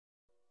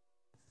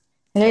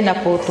Ay,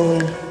 naputol.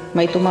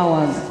 May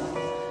tumawag.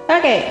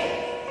 Okay.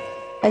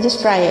 I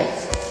just try it.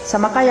 Sa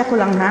makaya ko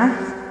lang, ha?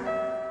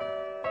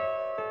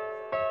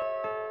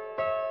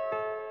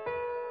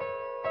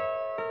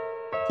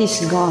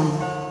 She's gone.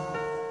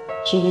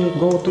 She will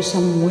go to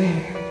somewhere.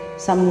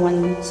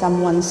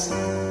 Someone's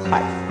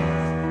heart.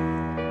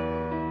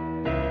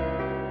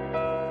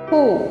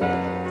 Who?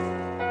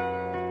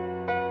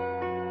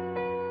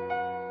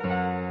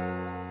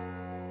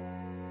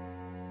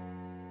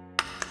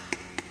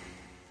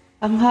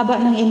 Ang haba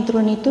ng intro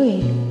nito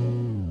eh.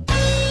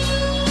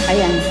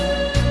 Ayan.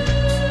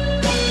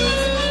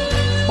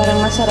 Parang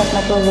masarap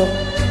na tulog.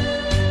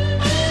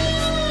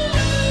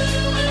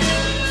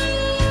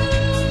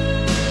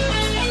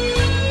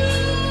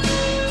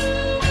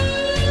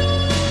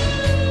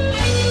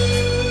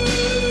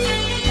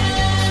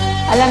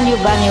 Alam niyo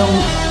ba yung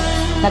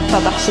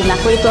nagpabaksin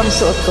ako? Ito ang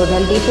suot ko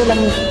dahil dito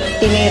lang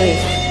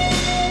tiniri.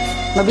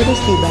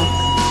 Mabilis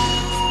diba?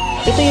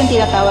 Ito yung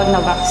tinatawag na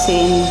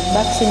vaccine.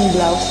 Vaccine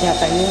blouse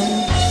yata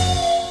yun.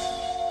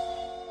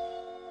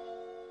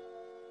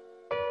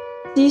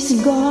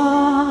 She's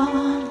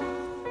gone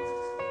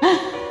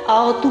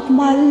out of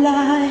my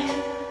life.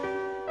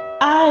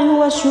 I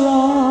was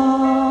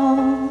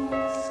wrong.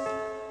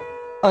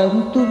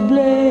 I'm to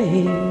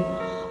blame.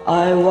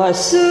 I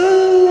was so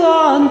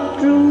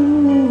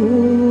untrue.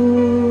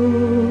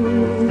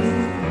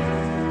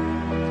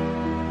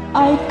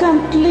 I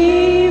can't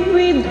live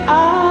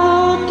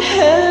without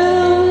her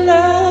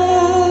love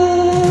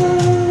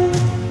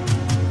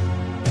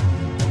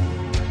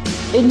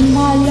in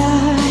my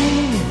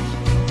life.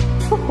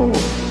 Oh,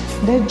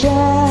 there's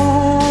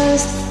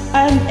just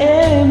an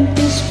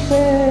empty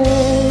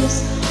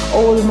space.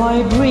 All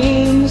my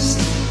dreams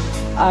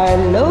are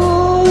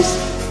lost,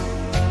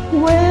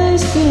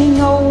 wasting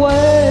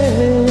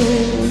away.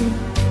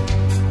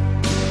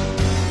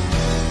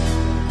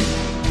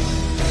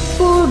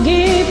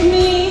 Forgive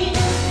me,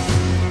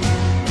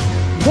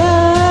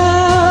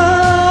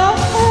 God.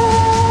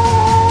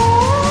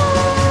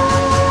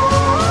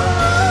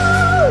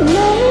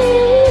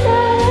 Lady,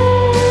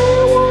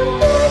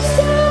 won't you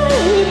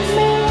save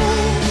me?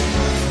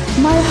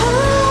 My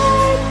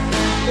heart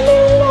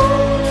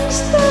belongs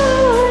to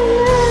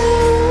you.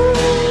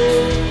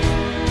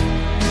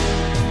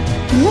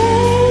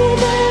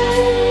 Lady,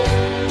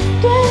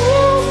 can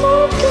you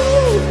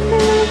forgive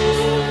me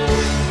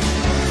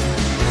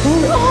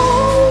for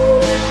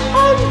all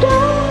I've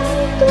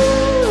done to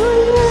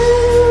you?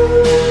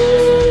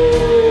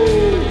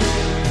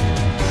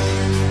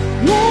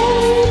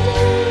 Lady,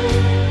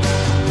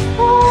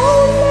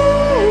 oh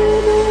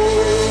lady.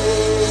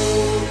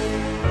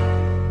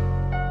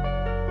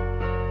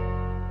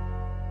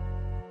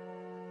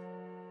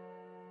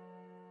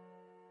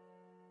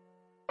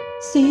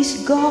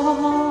 She's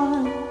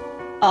gone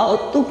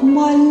out of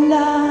my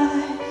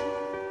life.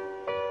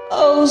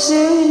 Oh,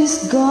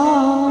 she's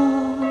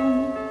gone.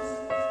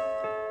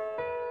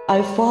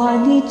 I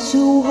find it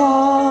so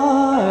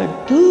hard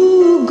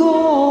to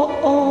go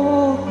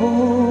on.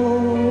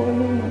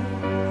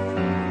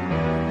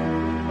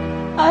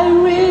 I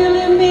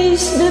really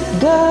miss that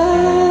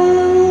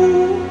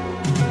girl,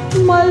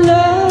 my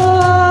love.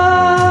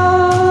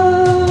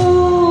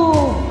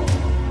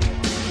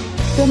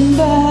 Come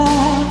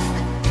back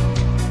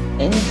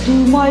into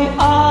my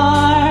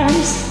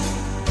arms.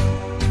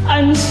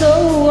 I'm so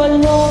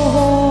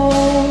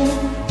alone.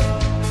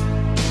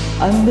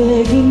 I'm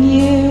begging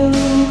you,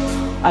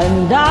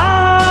 I'm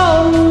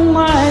down on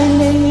my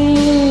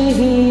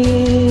knees.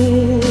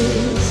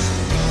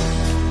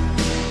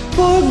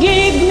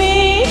 Forgive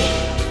me,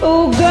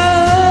 oh God.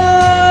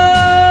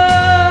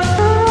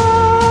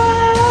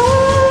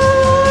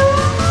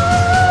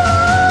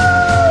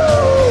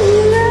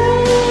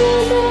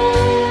 Lady,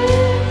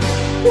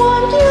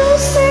 won't you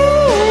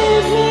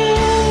save me?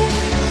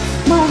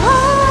 My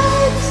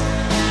heart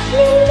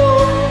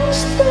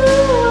belongs to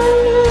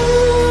you.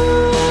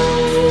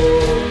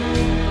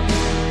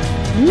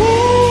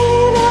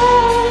 Lady,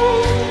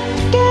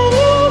 can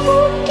you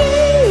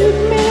forgive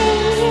me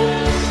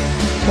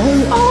for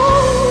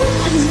all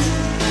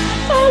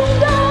I've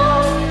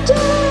done to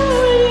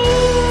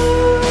you?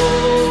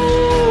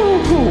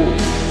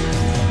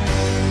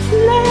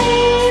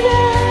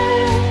 Lady,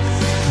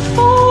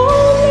 oh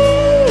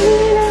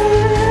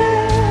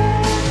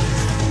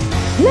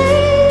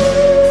lady.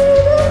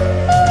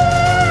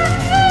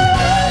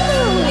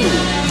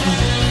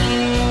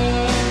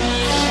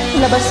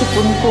 Labas si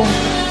Puntong.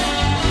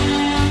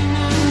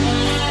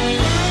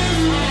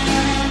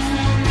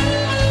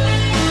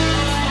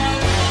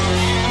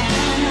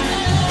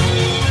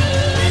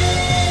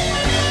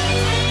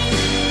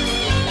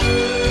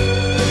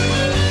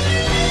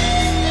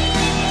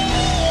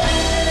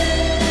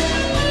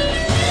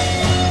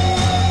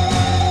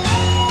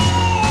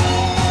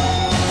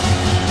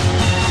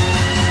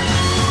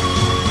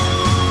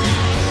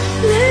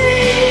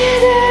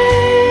 Lady,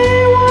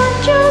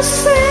 won't you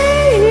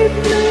save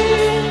me?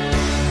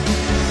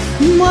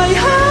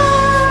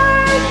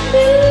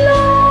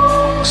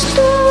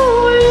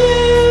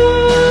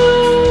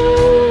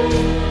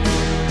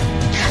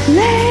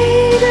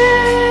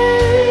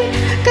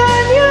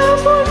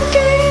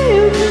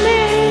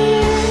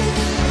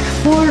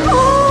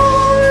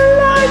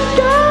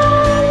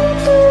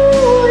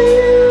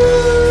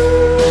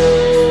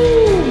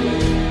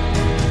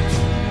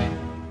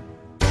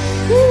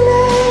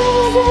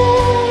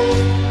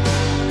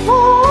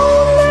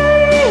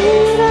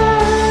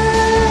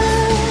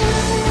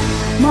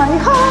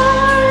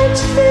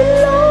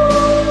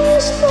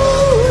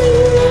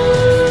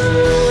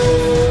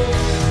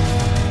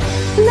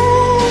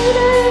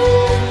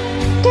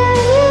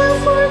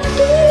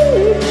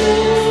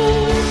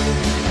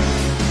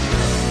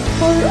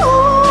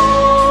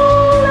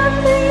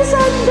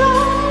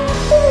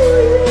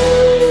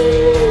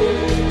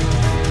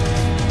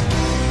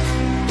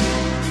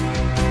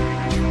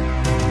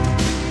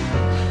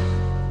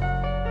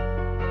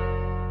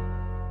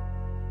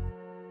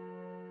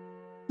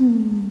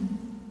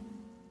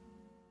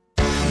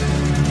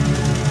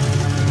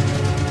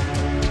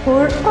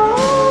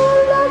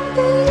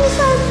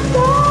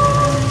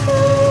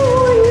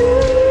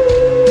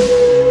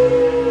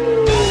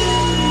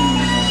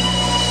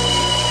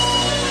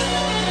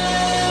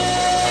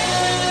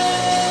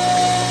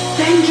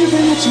 Thank you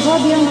very much.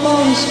 Grabe ang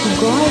pawis ko,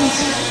 guys.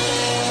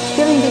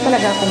 Pero hindi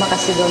talaga ako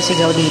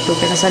makasigaw-sigaw dito.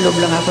 Kaya nasa loob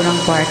lang ako ng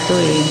kwarto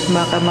eh.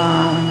 Baka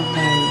ano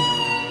tayo,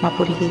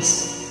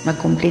 mapulis.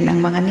 Mag-complain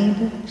ang mga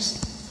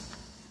neighbors.